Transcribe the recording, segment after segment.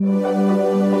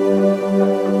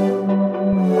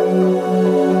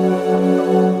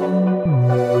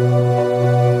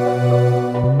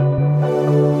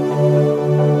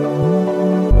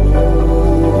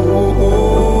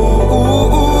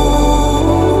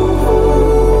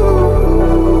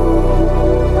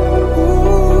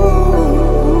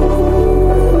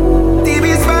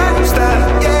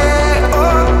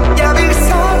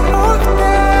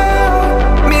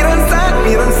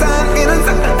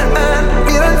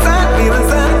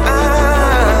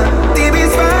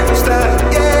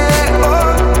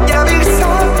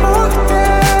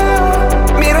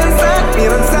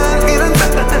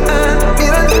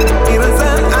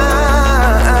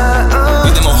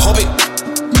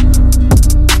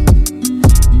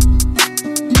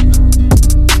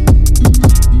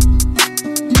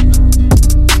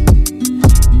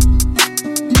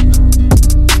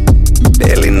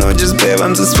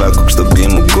Za svakog što bi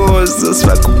mu gost, za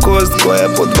svaku kost koja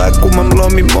pod vakumom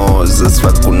lomi most, za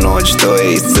svaku noć što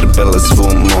je iscrpela svu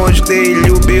moć, gde i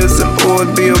ljubio sam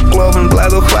odbio klovan,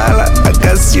 Vlado hvala, a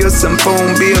kasio sam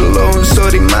phone, bio alone,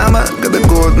 sorry mama, kada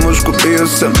god muško bio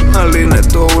sam, ali ne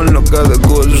dovoljno kada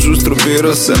god žustro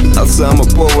biro sam, al samo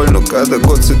povoljno kada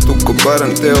god se tuko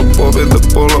baran, teo pobjeda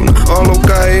polovna,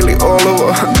 olovka ili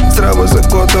olovo, zdravo za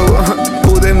gotovo,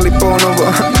 budem li ponovo,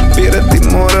 birati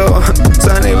morao,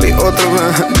 san ili otrova,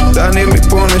 dan ili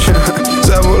ponoć,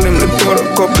 zavolim li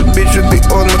porok, opet bit ću ti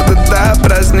odmor da,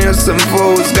 praznio sam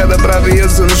voz, kada pravio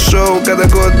sam show, kada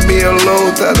god bio low,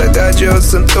 tada gađao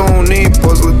sam ton i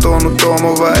posle tonu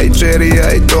tomova, i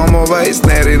čerija i tomova, i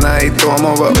snerina i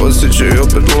tomova, osjećaj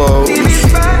opet low. Ti mi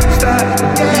svašta,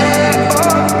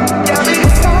 ja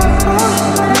bih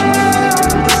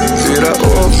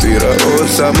Fira o,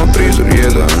 samo prizor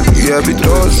jedan, ja bi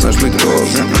to, znaš li to?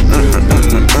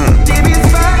 Ti mi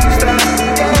svašta,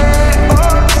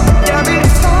 ja bih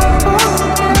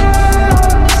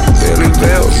Beli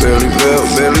veo, beli veo,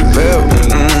 beli veo,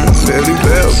 beli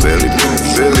veo,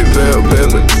 beli veo,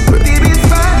 beli veo. Ti mi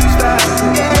svašta,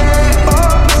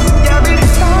 ja bih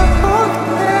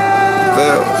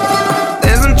veo.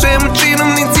 Ne znam čemu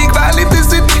činovnici hvalite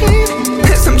se ti,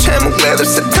 ne znam čemu gledaš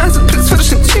se nazad pred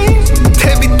svršen čin.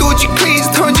 Tebi tuđi kliz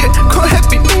dođe ko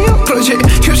happy meal, prođe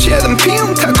još jedan film,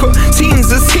 tako sin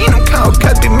za sinom, kao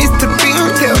kad bi Mr. Bean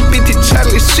teo biti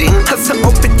Charlie Sheen, a sam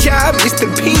opet ja, Mr.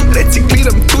 Bean,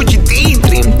 recikliram tuđi din,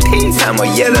 dream team, samo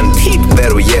jedan tip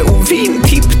veruje u vin,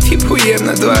 tipujem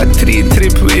na 2, 3,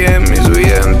 tripujem,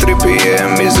 izujem,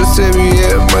 tripijem, iza sebi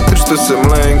jem, mater što sam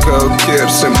len kao kjer,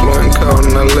 samplujem kao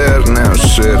na ler, neo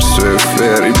share, sve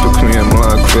fair, ipak mi je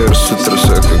mlak ver, sutra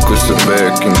svakako sam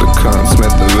back in the can,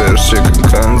 smeta ver, čekam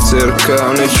kancer, kao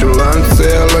neću lance,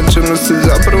 a lančano se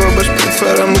zapravo baš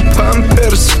pretvaram u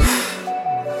Pampers.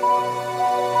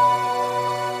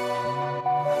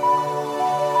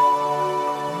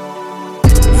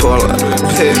 Pola,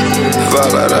 pet,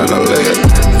 hvala rana let,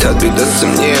 kad bi da sam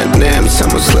njen, nemam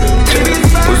samo sled.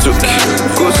 Bouzouki,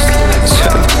 gusli,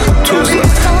 sad, tuzla,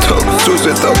 tog suze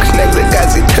dok negde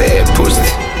gazi tre,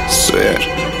 pusti, sver,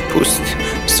 pusti,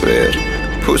 sver,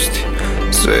 pusti,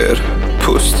 sver,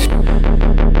 pusti.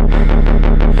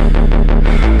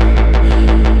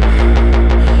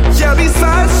 Ja bi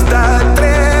svašta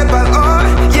trebao